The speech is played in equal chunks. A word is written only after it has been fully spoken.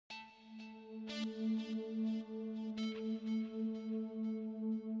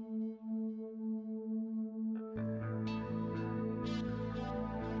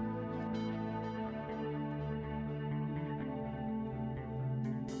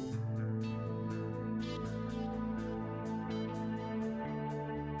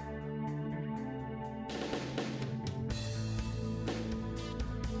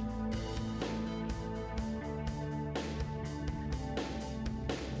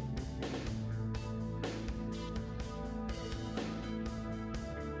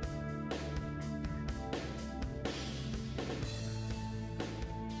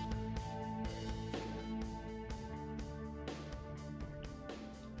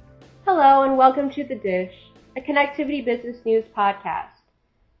Hello and welcome to The Dish, a connectivity business news podcast.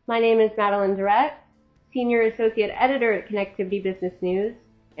 My name is Madeline Durrett, Senior Associate Editor at Connectivity Business News,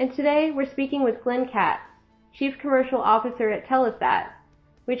 and today we're speaking with Glenn Katz, Chief Commercial Officer at Telesat,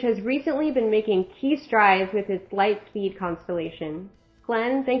 which has recently been making key strides with its Lightspeed constellation.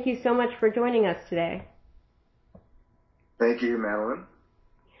 Glenn, thank you so much for joining us today. Thank you, Madeline.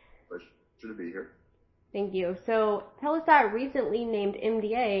 Pleasure to be here. Thank you. So, Telesat recently named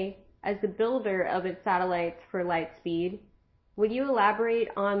MDA as the builder of its satellites for Lightspeed. Would you elaborate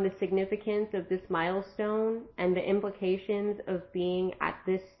on the significance of this milestone and the implications of being at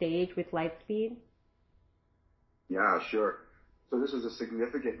this stage with Lightspeed? Yeah, sure. So this is a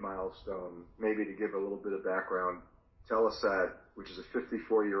significant milestone. Maybe to give a little bit of background, Telesat, which is a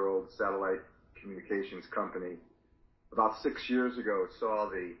 54-year-old satellite communications company, about 6 years ago saw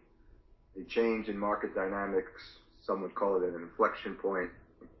the change in market dynamics. Some would call it an inflection point.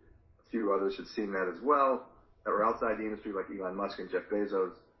 A few others had seen that as well, that were outside the industry, like Elon Musk and Jeff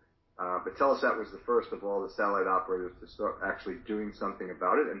Bezos. But Telesat was the first of all the satellite operators to start actually doing something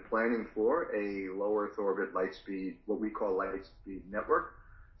about it and planning for a low Earth orbit Lightspeed, what we call Lightspeed network.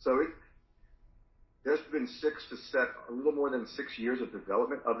 So there's been a little more than 6 years of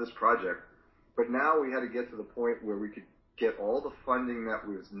development of this project. But now we had to get to the point where we could get all the funding that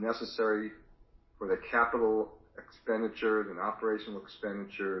was necessary for the capital expenditures and operational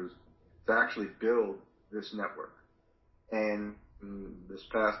expenditures to actually build this network. And this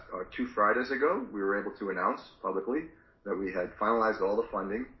past 2 Fridays ago, we were able to announce publicly that we had finalized all the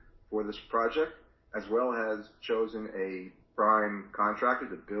funding for this project, as well as chosen a prime contractor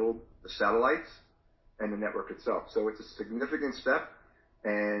to build the satellites and the network itself. So it's a significant step.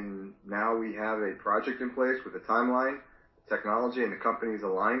 And now we have a project in place with a timeline, technology, and the companies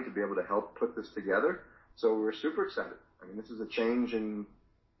aligned to be able to help put this together. So we're super excited. I mean, this is a change in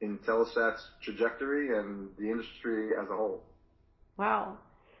Telesat's trajectory and the industry as a whole. Wow.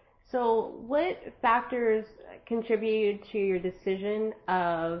 So what factors contributed to your decision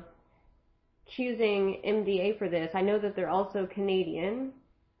of choosing MDA for this? I know that they're also Canadian,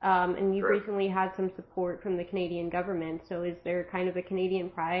 and you've recently had some support from the Canadian government. So is there kind of a Canadian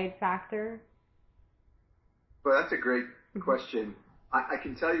pride factor? Well, that's a great question. I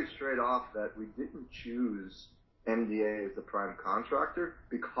can tell you straight off that we didn't choose MDA as the prime contractor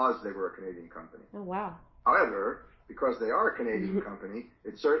because they were a Canadian company. Oh, wow. However, because they are a Canadian company,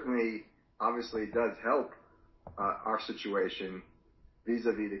 it certainly obviously does help our situation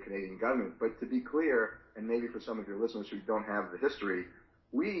vis-a-vis the Canadian government. But to be clear, and maybe for some of your listeners who don't have the history,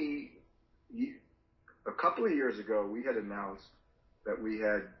 a couple of years ago, we had announced that we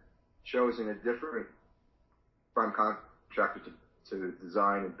had chosen a different prime contractor to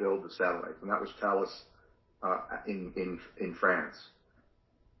design and build the satellites, and that was Thales in France.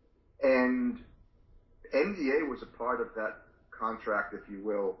 And MDA was a part of that contract, if you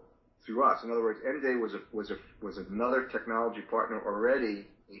will, through us. In other words, MDA was another technology partner already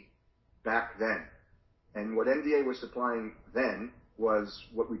back then. And what MDA was supplying then was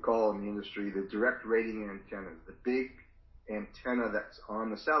what we call in the industry the direct rating antennas, the big antenna that's on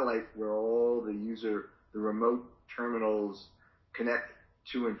the satellite where all the remote terminals connect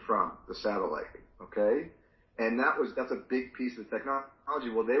to and from the satellite, okay? And that's a big piece of the technology.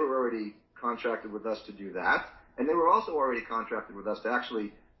 Well, they were already contracted with us to do that, and they were also already contracted with us to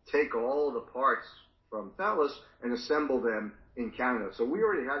actually take all the parts from Thales and assemble them in Canada. So we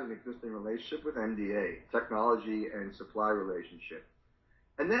already had an existing relationship with MDA, technology and supply relationship.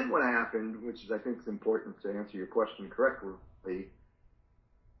 And then what happened, which is I think is important to answer your question correctly,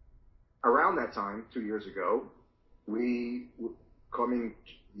 around that time, 2 years ago, we coming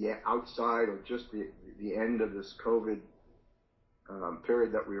outside or just the end of this COVID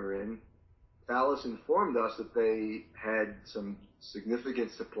period that we were in, Thales informed us that they had some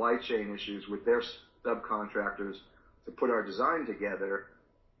significant supply chain issues with their subcontractors to put our design together.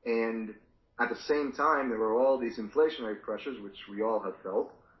 And at the same time, there were all these inflationary pressures, which we all have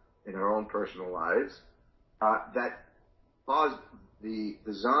felt in our own personal lives, that caused the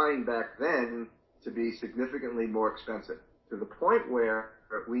design back then to be significantly more expensive, to the point where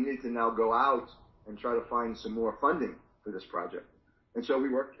we need to now go out and try to find some more funding for this project. And so we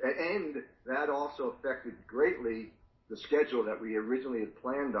worked, and that also affected greatly the schedule that we originally had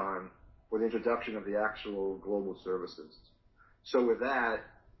planned on for the introduction of the actual global services. So with that,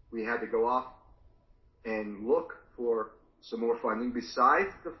 we had to go off and look for some more funding besides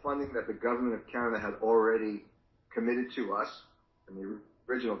the funding that the government of Canada had already committed to us in the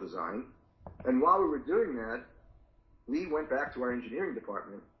original design. And while we were doing that, we went back to our engineering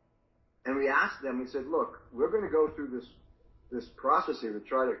department and we asked them, we said, look, we're going to go through this process here to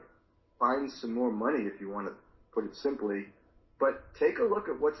try to find some more money, if you want to put it simply. But take a look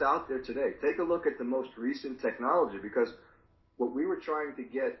at what's out there today. Take a look at the most recent technology, because what we were trying to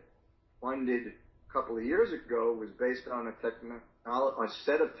get funded a couple of years ago was based on a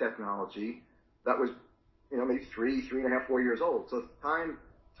set of technology that was, maybe 3.5, 4 years old. So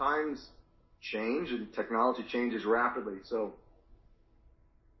times change and technology changes rapidly. So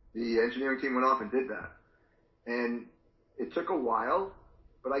the engineering team went off and did that. And it took a while,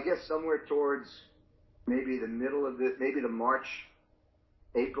 but I guess somewhere towards maybe the March,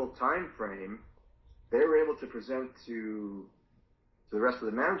 April time frame, they were able to present to the rest of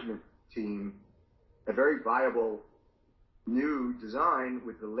the management team a very viable new design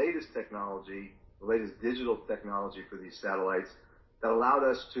with the latest technology, the latest digital technology for these satellites that allowed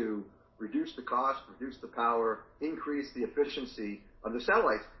us to reduce the cost, reduce the power, increase the efficiency of the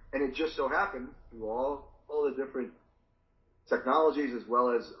satellites. And it just so happened, through all the different technologies as well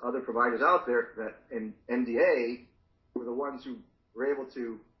as other providers out there, that in MDA were the ones who were able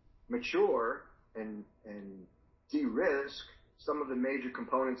to mature and de-risk some of the major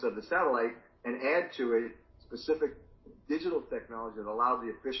components of the satellite and add to it specific digital technology that allowed the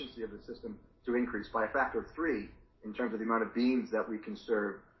efficiency of the system to increase by a factor of 3 in terms of the amount of beams that we can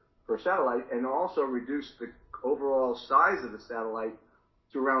serve per satellite, and also reduce the overall size of the satellite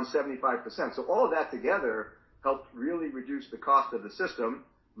to around 75%. So all of that together helped really reduce the cost of the system,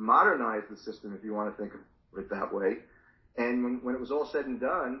 modernize the system, if you want to think of it that way. And when it was all said and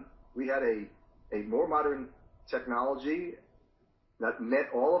done, we had a more modern technology that met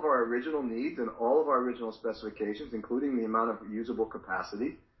all of our original needs and all of our original specifications, including the amount of usable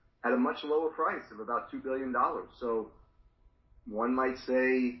capacity, at a much lower price of about $2 billion. So one might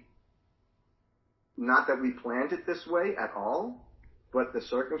say, not that we planned it this way at all, but the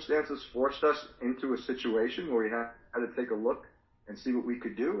circumstances forced us into a situation where we had to take a look and see what we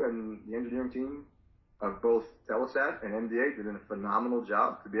could do. And the engineering team of both Telesat and MDA did a phenomenal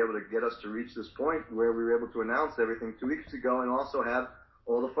job to be able to get us to reach this point where we were able to announce everything 2 weeks ago and also have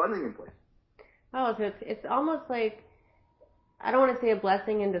all the funding in place. Oh, so it's almost like, I don't want to say a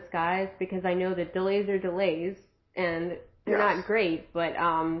blessing in disguise, because I know that delays are delays and they're not great, but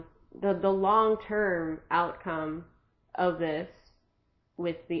the long-term outcome of this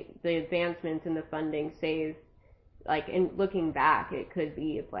with the advancements in the funding says, like, in looking back, it could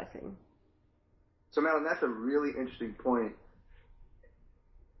be a blessing. So, Madeline, that's a really interesting point.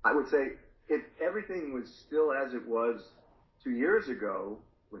 I would say if everything was still as it was 2 years ago,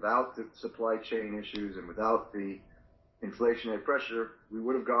 without the supply chain issues and without the inflationary pressure, we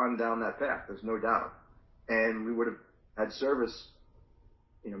would have gone down that path. There's no doubt. And we would have had service,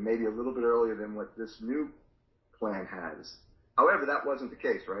 maybe a little bit earlier than what this new plan has. However, that wasn't the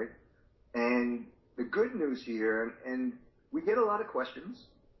case, right? And the good news here, and we get a lot of questions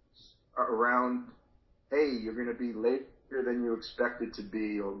around, hey, you're going to be later than you expected to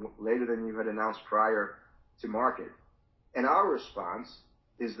be, or later than you had announced prior to market. And our response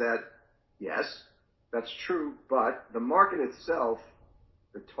is that, yes, that's true, but the market itself,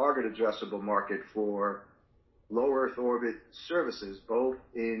 the target addressable market for low Earth orbit services, both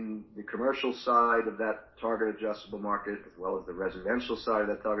in the commercial side of that target addressable market as well as the residential side of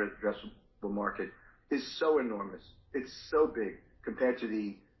that target addressable market, is so enormous. It's so big compared to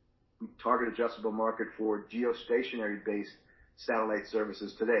the target addressable market for geostationary based satellite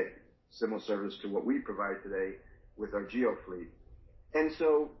services today, similar service to what we provide today with our geo fleet. And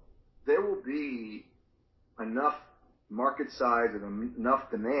so there will be enough market size and enough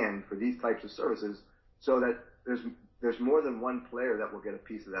demand for these types of services so that there's more than one player that will get a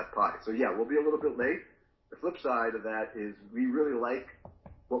piece of that pie. So yeah, we'll be a little bit late. The flip side of that is we really like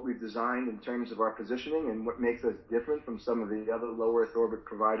what we've designed in terms of our positioning and what makes us different from some of the other low Earth orbit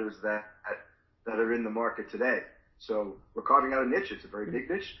providers that are in the market today. So we're carving out a niche. It's a very big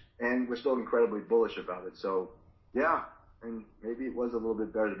niche, and we're still incredibly bullish about it. So yeah, and maybe it was a little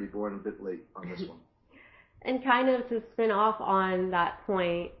bit better to be born a bit late on this one. And kind of to spin off on that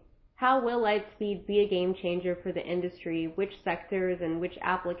point, how will Lightspeed be a game changer for the industry? Which sectors and which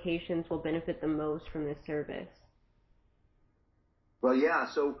applications will benefit the most from this service? Well, yeah,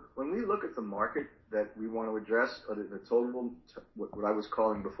 so when we look at the market that we want to address, the total, what I was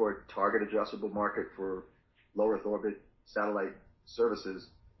calling before, target addressable market for low Earth orbit satellite services,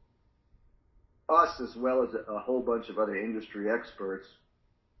 us as well as a whole bunch of other industry experts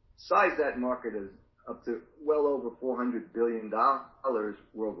size that market as up to well over $400 billion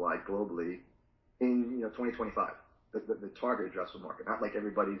worldwide, globally, in 2025. The target addressable market. Not like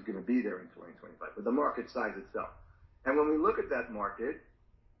everybody's going to be there in 2025, but the market size itself. And when we look at that market,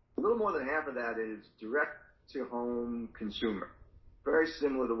 a little more than half of that is direct-to-home consumer. very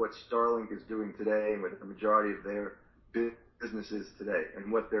similar to what Starlink is doing today and what the majority of their businesses today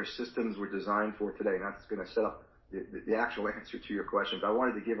and what their systems were designed for today. And that's going to set up the actual answer to your question, but I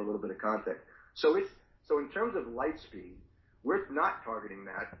wanted to give a little bit of context. So in terms of Lightspeed, we're not targeting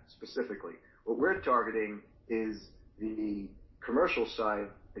that specifically. What we're targeting is the commercial side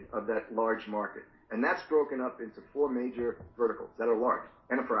of that large market. And that's broken up into four major verticals that are large.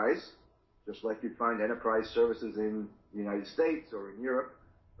 Enterprise, just like you'd find enterprise services in the United States or in Europe,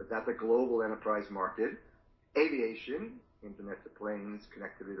 but that's a global enterprise market. Aviation, internet to planes,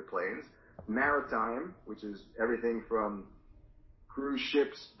 connectivity to planes. Maritime, which is everything from cruise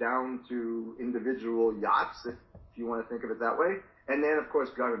ships down to individual yachts, if you want to think of it that way. And then, of course,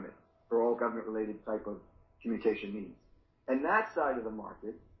 government, for all government-related type of communication needs. And that side of the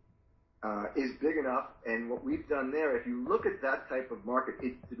market is big enough, and what we've done there, if you look at that type of market,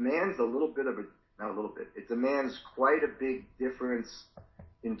 it demands a little bit of a, not a little bit, it demands quite a big difference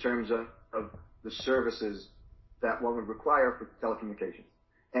in terms of the services that one would require for telecommunications.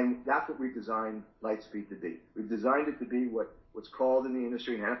 And that's what we've designed Lightspeed to be. We've designed it to be what's called in the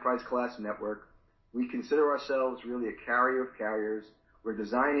industry an enterprise class network. We consider ourselves really a carrier of carriers. We're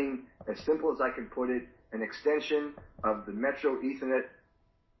designing, as simple as I can put it, an extension of the Metro Ethernet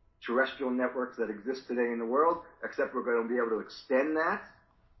terrestrial networks that exist today in the world, except we're going to be able to extend that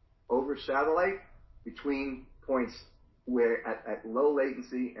over satellite between points where at low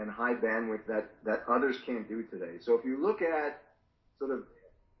latency and high bandwidth that others can't do today. So if you look at sort of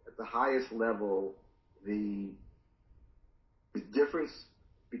at the highest level, the difference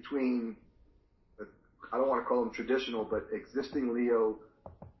between, I don't want to call them traditional, but existing LEO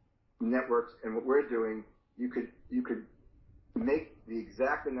networks and what we're doing, you could make the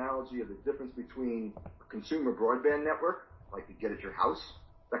exact analogy of the difference between a consumer broadband network, like you get at your house,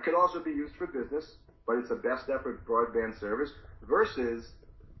 that could also be used for business, but it's a best effort broadband service, versus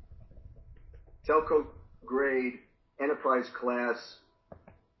telco grade, enterprise class,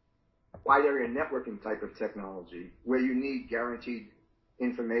 wide area networking type of technology, where you need guaranteed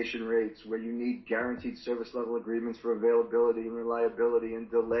information rates, where you need guaranteed service level agreements for availability and reliability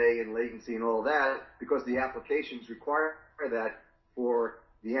and delay and latency and all that, because the applications require that for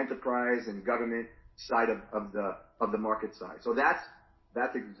the enterprise and government side of the market side. So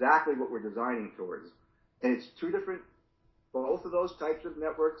that's exactly what we're designing towards. And it's two different, both of those types of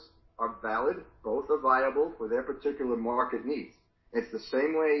networks are valid, both are viable for their particular market needs. It's the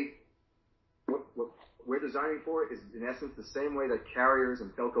same way, what we're designing for is in essence the same way that carriers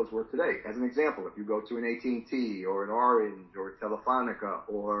and telcos work today. As an example, if you go to an AT&T or an Orange or Telefonica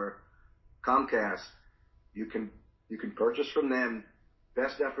or Comcast, you can purchase from them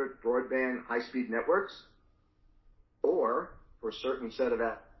best effort broadband high-speed networks, or for a certain set of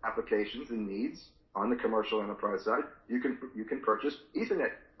applications and needs on the commercial enterprise side, you can purchase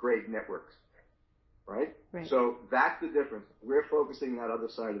Ethernet grade networks, right? So that's the difference. We're focusing that other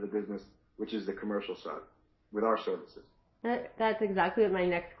side of the business, which is the commercial side, with our services. That's exactly what my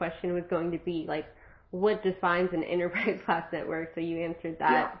next question was going to be, like, what defines an enterprise class network? So you answered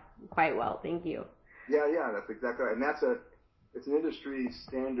that quite well. Thank you. Yeah, that's exactly right. And it's an industry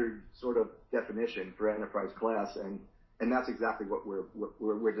standard sort of definition for enterprise class, and that's exactly what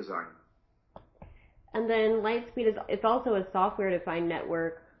we're designing. And then Lightspeed it's also a software-defined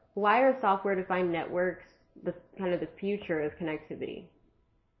network. Why are software-defined networks the future of connectivity?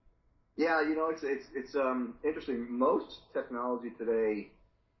 Yeah, it's interesting. Most technology today,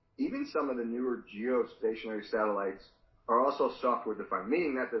 even some of the newer geostationary satellites, are also software-defined,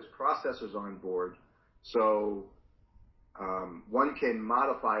 meaning that there's processors on board. So one can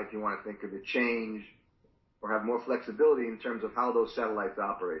modify, if you want to think of it, change or have more flexibility in terms of how those satellites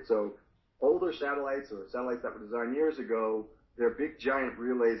operate. So older satellites or satellites that were designed years ago, they're big giant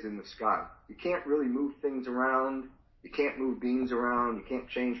relays in the sky. You can't really move things around. You can't move beams around. You can't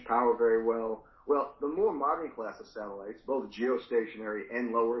change power very well. Well, the more modern class of satellites, both geostationary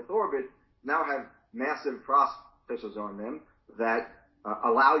and low Earth orbit, now have massive processors on them that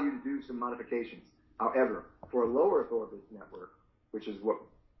allow you to do some modifications. However, for a low Earth orbit network, which is what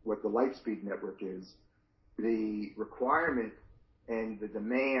the Lightspeed network is, the requirement and the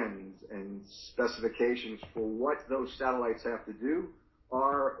demands and specifications for what those satellites have to do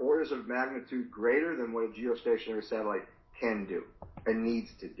are orders of magnitude greater than what a geostationary satellite can do and needs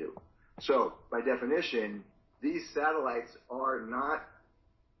to do. So, by definition, these satellites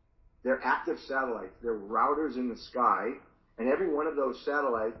they're active satellites. They're routers in the sky, and every one of those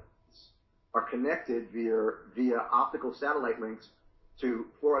satellites are connected via optical satellite links to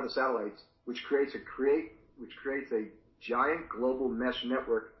 4 other satellites, which creates a giant global mesh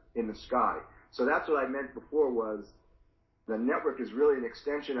network in the sky. So that's what I meant before was The network is really an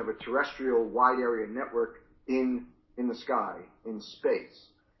extension of a terrestrial wide area network in the sky, in space.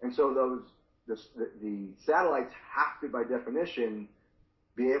 And so the satellites have to, by definition,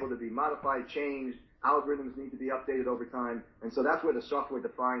 be able to be modified, changed. Algorithms need to be updated over time. And so that's where the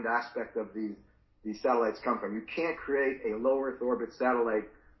software-defined aspect of these satellites come from. You can't create a low Earth orbit satellite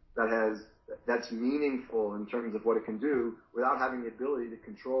that's meaningful in terms of what it can do without having the ability to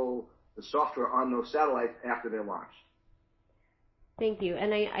control the software on those satellites after they're launched. Thank you.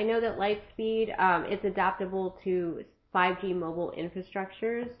 And I know that Lightspeed is adaptable to 5G mobile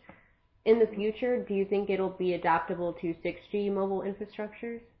infrastructures. In the future, do you think it'll be adaptable to 6G mobile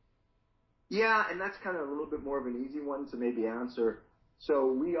infrastructures? Yeah, and that's kind of a little bit more of an easy one to maybe answer.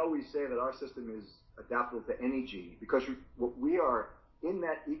 So we always say that our system is adaptable to any G because we are in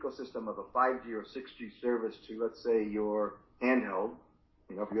that ecosystem of a 5G or 6G service to, let's say, your handheld.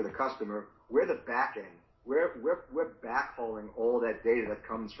 If you're the customer, we're the back end. We're backhauling all that data that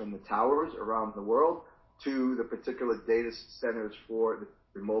comes from the towers around the world to the particular data centers for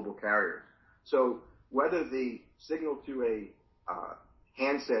the mobile carriers. So whether the signal to a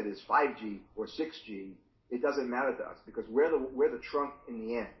handset is 5G or 6G, it doesn't matter to us because we're the trunk in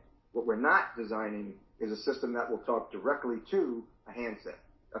the end. What we're not designing is a system that will talk directly to a handset.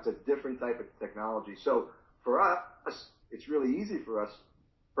 That's a different type of technology. So for us, it's really easy for us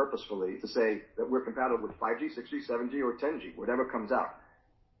purposefully to say that we're compatible with 5G, 6G, 7G, or 10G, whatever comes out.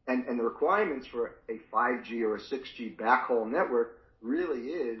 And the requirements for a 5G or a 6G backhaul network really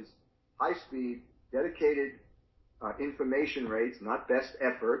is high speed, dedicated information rates, not best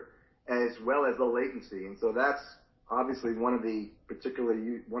effort, as well as low latency. And so that's obviously one of the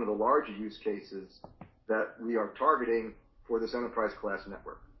larger use cases that we are targeting for this enterprise class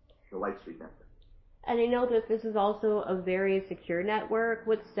network, the Lightspeed network. And I know that this is also a very secure network.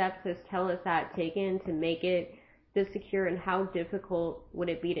 What steps has Telesat taken to make it this secure, and how difficult would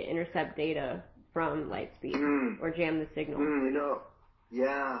it be to intercept data from Lightspeed or jam the signal?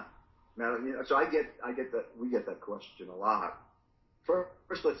 Yeah. Now, so I get that. We get that question a lot.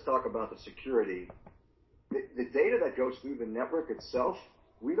 First, let's talk about the security. The data that goes through the network itself,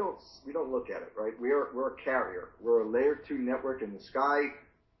 we don't look at it, right? We're a carrier. We're a layer 2 network in the sky.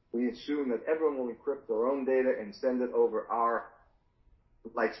 We assume that everyone will encrypt their own data and send it over our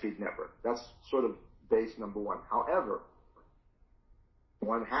Lightspeed network. That's sort of base number one. However,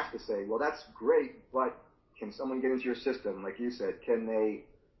 one has to say, well, that's great, but can someone get into your system? Like you said,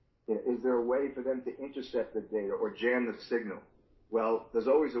 is there a way for them to intercept the data or jam the signal? Well, there's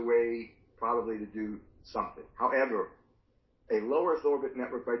always a way probably to do something. However, a low Earth orbit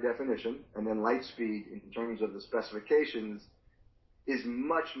network by definition, and then Lightspeed in terms of the specifications, is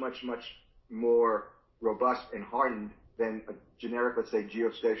much, much, much more robust and hardened than a generic, let's say,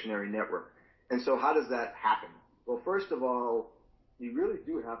 geostationary network. And so how does that happen? Well, first of all, you really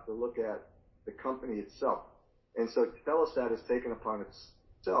do have to look at the company itself. And so Telesat has taken upon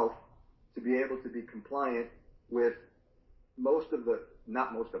itself to be able to be compliant with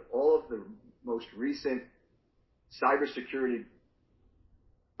all of the most recent cybersecurity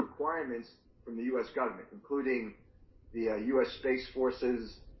requirements from the U.S. government, including the U.S. Space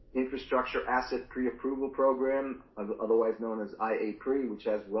Force's Infrastructure Asset Pre-Approval Program, otherwise known as IAPRE, which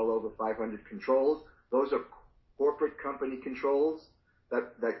has well over 500 controls. Those are corporate company controls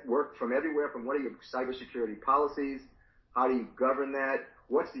that work from everywhere from what are your cybersecurity policies, how do you govern that,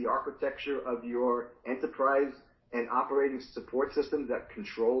 what's the architecture of your enterprise and operating support systems that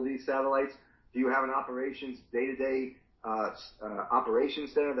control these satellites. Do you have an operations day-to-day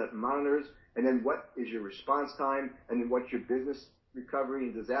operations center that monitors? And then what is your response time? And then what's your business recovery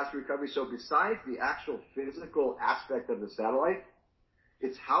and disaster recovery? So besides the actual physical aspect of the satellite,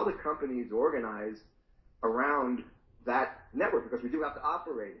 it's how the company is organized around that network, because we do have to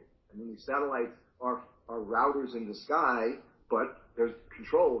operate it. I mean, these satellites are routers in the sky, but there's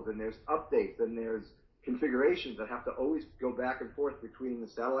controls and there's updates and there's configurations that have to always go back and forth between the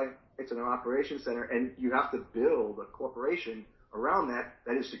satellite and our operations center, and you have to build a corporation around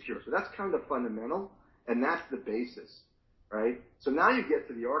that is secure. So that's kind of fundamental, and that's the basis, right? So now you get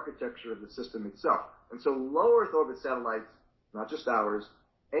to the architecture of the system itself. And so low Earth orbit satellites, not just ours,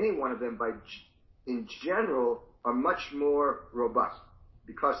 any one of them in general are much more robust,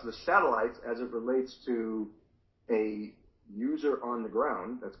 because the satellites, as it relates to a user on the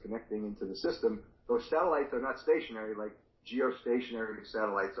ground that's connecting into the system, those satellites are not stationary like geostationary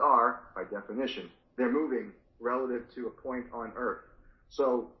satellites are by definition. They're moving relative to a point on Earth.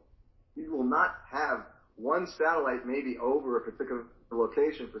 So you will not have one satellite maybe over a particular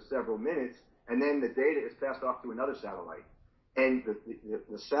location for several minutes, and then the data is passed off to another satellite. And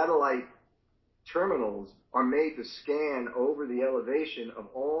the satellite terminals are made to scan over the elevation of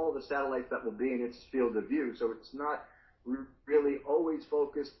all the satellites that will be in its field of view. So it's not really always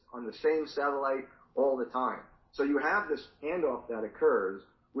focused on the same satellite all the time. So you have this handoff that occurs,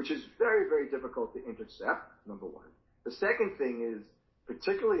 which is very, very difficult to intercept, number one. The second thing is,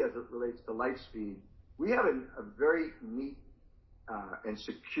 particularly as it relates to Lightspeed, we have a very neat and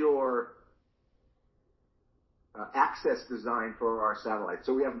secure access design for our satellites.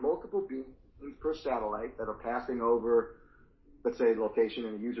 So we have multiple beams per satellite that are passing over, let's say, location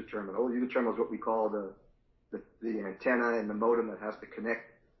in a user terminal. The user terminal is what we call the antenna and the modem that has to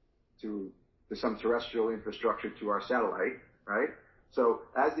connect to some terrestrial infrastructure to our satellite, right? So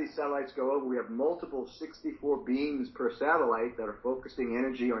as these satellites go over, we have multiple 64 beams per satellite that are focusing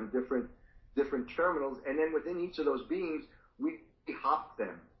energy on different terminals, and then within each of those beams, we hop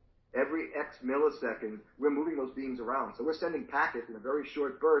them. Every X milliseconds, we're moving those beams around. So we're sending packets in a very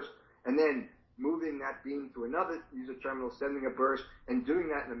short burst, and then moving that beam to another user terminal, sending a burst, and doing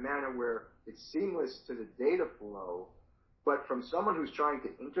that in a manner where it's seamless to the data flow. But from someone who's trying to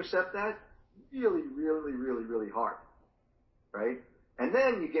intercept that, really, really, really, really hard, right? And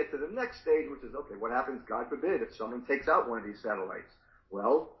then you get to the next stage, which is, okay, what happens, God forbid, if someone takes out one of these satellites?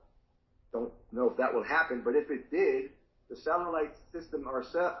 Well, don't know if that will happen, but if it did, the satellite system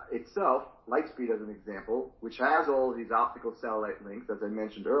itself, Lightspeed as an example, which has all of these optical satellite links, as I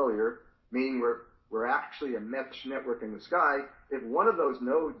mentioned earlier, meaning we're actually a mesh network in the sky. If one of those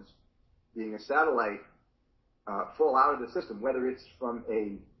nodes, being a satellite, fall out of the system, whether it's from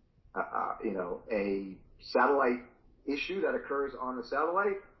a satellite issue that occurs on the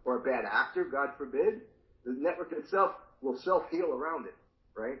satellite or a bad actor, God forbid, the network itself will self-heal around it.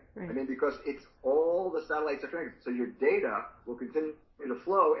 Right? I mean, because it's all the satellites are connected. So your data will continue to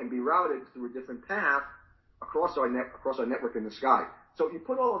flow and be routed through a different path across our network in the sky. So if you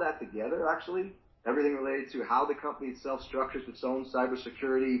put all of that together, actually, everything related to how the company itself structures its own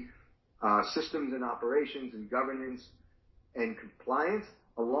cybersecurity systems and operations and governance and compliance,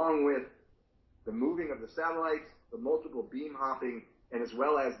 along with the moving of the satellites, the multiple beam hopping, and as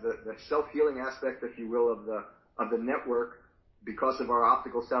well as the self-healing aspect, if you will, of the network, because of our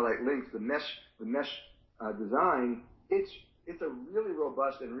optical satellite links, the mesh design, it's a really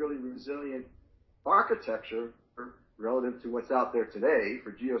robust and really resilient architecture relative to what's out there today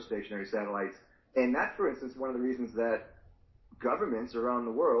for geostationary satellites. And that, for instance, one of the reasons that governments around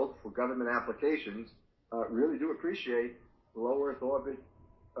the world, for government applications, really do appreciate low Earth orbit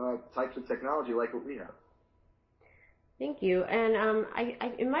types of technology like what we have. Thank you. And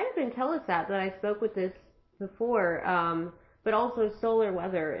it might have been Telesat that I spoke with this before. But also solar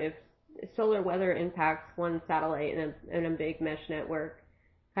weather. If solar weather impacts one satellite in a big mesh network,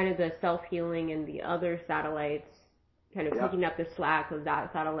 kind of the self-healing and the other satellites kind of picking up the slack of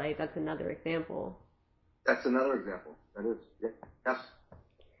that satellite, that's another example. That's another example. That is, yes.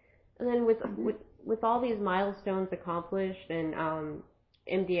 And then with all these milestones accomplished and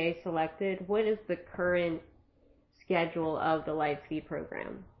MDA selected, what is the current schedule of the Lightspeed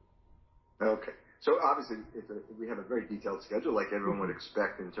program? Okay. So obviously, we have a very detailed schedule, like everyone would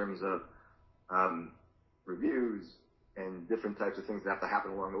expect, in terms of reviews and different types of things that have to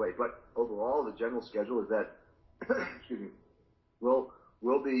happen along the way. But overall, the general schedule is that, excuse me, we'll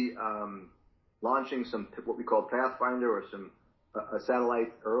be launching some what we call Pathfinder or some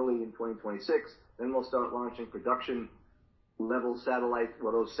satellites early in 2026. Then we'll start launching production level satellites.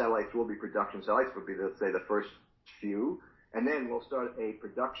 Well, those satellites will be production satellites. Would be, let's say, the first few. And then we'll start a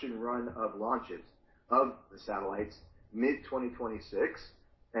production run of launches of the satellites mid-2026.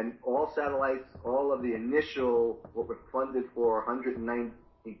 And all satellites, all of the initial, what we're funded for,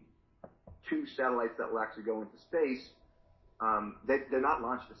 192 satellites that will actually go into space, they're not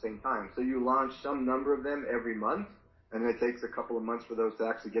launched at the same time. So you launch some number of them every month, and then it takes a couple of months for those to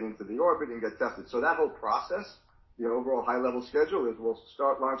actually get into the orbit and get tested. So that whole process, the overall high-level schedule is we'll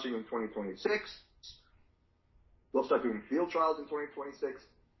start launching in 2026. We'll start doing field trials in 2026,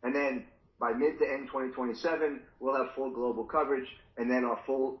 and then by mid to end 2027, we'll have full global coverage, and then our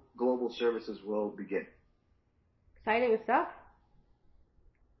full global services will begin. Exciting stuff.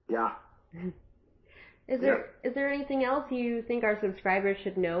 Yeah. Is there anything else you think our subscribers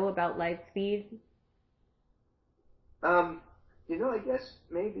should know about Lightspeed? I guess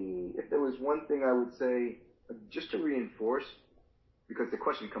maybe if there was one thing I would say, just to reinforce, because the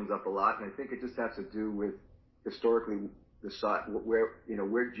question comes up a lot, and I think it just has to do with historically where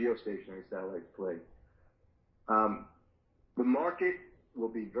geostationary satellites play. The market will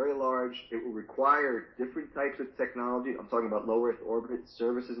be very large. It will require different types of technology. I'm talking about low Earth orbit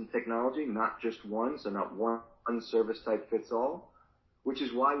services and technology, not just one, so not one service type fits all. which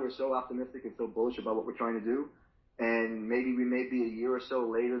is why we're so optimistic and so bullish about what we're trying to do. And maybe we may be a year or so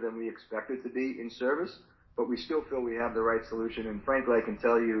later than we expected to be in service, but we still feel we have the right solution. And frankly, I can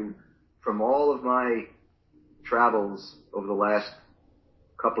tell you from all of my travels over the last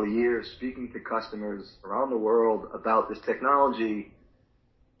couple of years, speaking to customers around the world about this technology,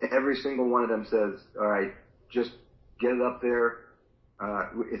 every single one of them says, all right, just get it up there.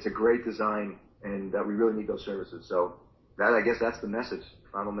 It's a great design, and we really need those services. So that, I guess that's the message,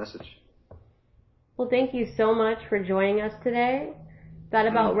 final message. Well, thank you so much for joining us today. That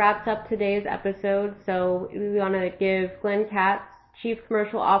about wraps up today's episode. So we want to give Glenn Katz, Chief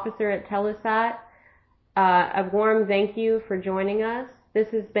Commercial Officer at Telesat, a warm thank you for joining us. This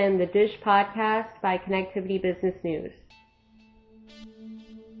has been the Dish Podcast by Connectivity Business News.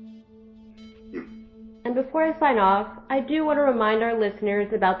 And before I sign off, I do want to remind our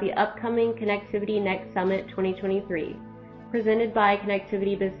listeners about the upcoming Connectivity Next Summit 2023, presented by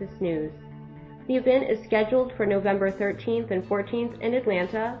Connectivity Business News. The event is scheduled for November 13th and 14th in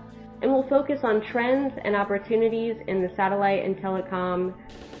Atlanta and will focus on trends and opportunities in the satellite and telecom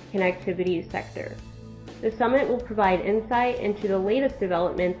connectivity sector. The summit will provide insight into the latest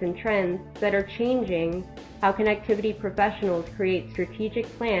developments and trends that are changing how connectivity professionals create strategic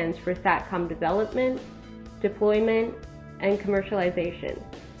plans for SATCOM development, deployment, and commercialization.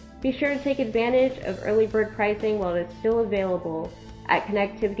 Be sure to take advantage of early bird pricing while it is still available at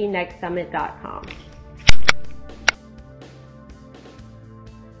connectivitynextsummit.com.